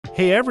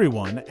Hey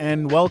everyone,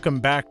 and welcome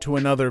back to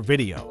another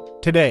video.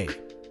 Today,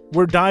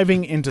 we're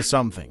diving into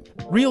something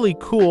really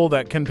cool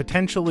that can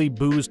potentially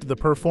boost the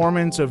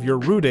performance of your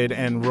rooted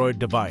Android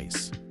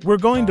device. We're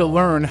going to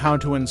learn how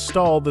to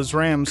install the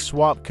ZRAM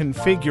Swap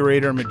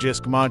Configurator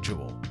Magisk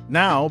module.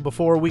 Now,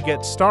 before we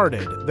get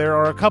started, there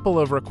are a couple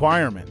of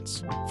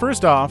requirements.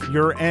 First off,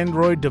 your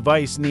Android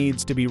device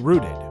needs to be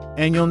rooted,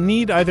 and you'll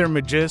need either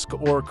Magisk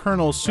or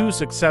kernel SU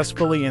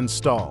successfully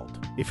installed.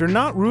 If you're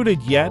not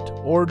rooted yet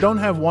or don't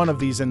have one of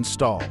these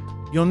installed,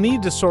 you'll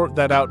need to sort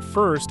that out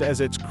first,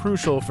 as it's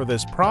crucial for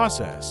this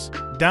process.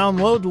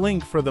 Download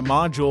link for the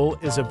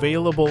module is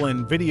available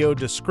in video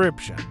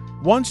description.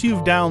 Once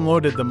you've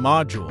downloaded the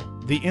module,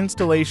 the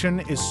installation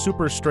is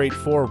super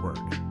straightforward.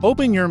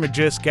 Open your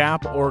Magisk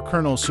app or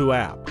kernel SU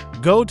app.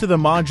 Go to the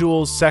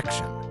Modules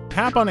section.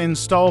 Tap on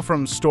Install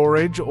from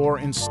Storage or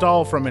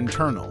Install from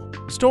Internal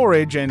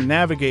Storage and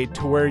navigate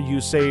to where you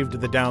saved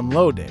the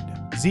downloaded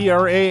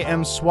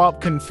ZRAM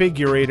Swap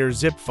Configurator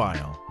zip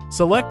file.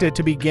 Select it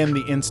to begin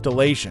the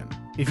installation.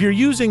 If you're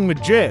using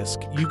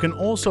Magisk, you can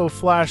also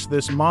flash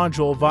this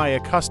module via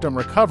custom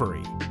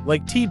recovery,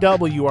 like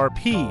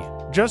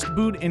TWRP. Just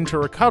boot into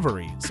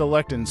recovery,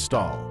 select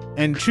Install,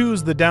 and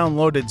choose the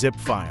downloaded zip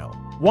file.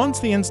 Once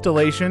the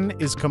installation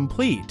is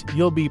complete,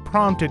 you'll be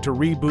prompted to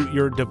reboot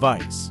your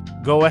device.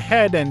 Go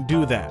ahead and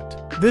do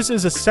that. This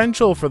is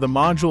essential for the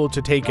module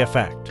to take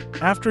effect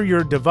after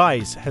your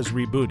device has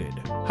rebooted.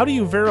 How do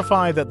you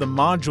verify that the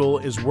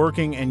module is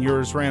working and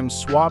your ZRAM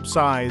swap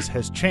size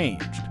has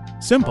changed?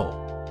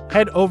 Simple.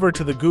 Head over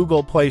to the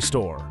Google Play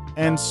Store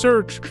and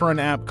search for an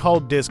app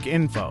called Disk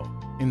Info.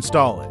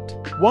 Install it.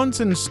 Once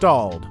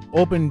installed,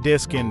 open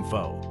Disk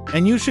Info,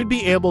 and you should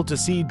be able to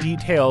see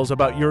details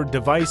about your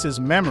device's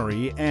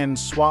memory and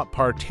swap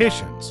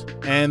partitions.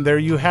 And there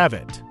you have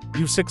it.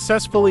 You've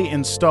successfully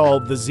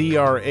installed the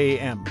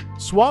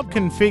ZRAM Swap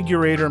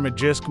Configurator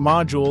Magisk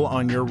module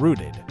on your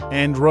rooted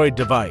Android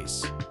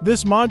device.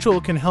 This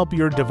module can help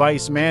your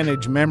device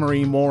manage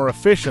memory more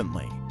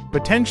efficiently,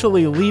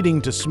 potentially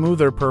leading to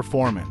smoother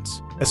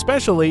performance,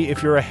 especially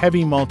if you're a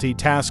heavy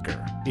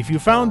multitasker. If you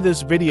found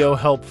this video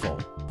helpful,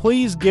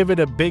 please give it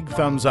a big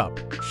thumbs up,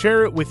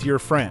 share it with your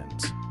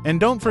friends, and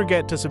don't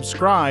forget to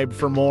subscribe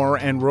for more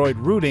Android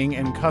rooting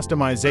and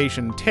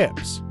customization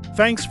tips.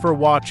 Thanks for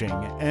watching,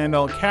 and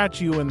I'll catch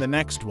you in the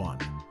next one.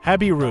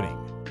 Happy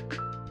rooting!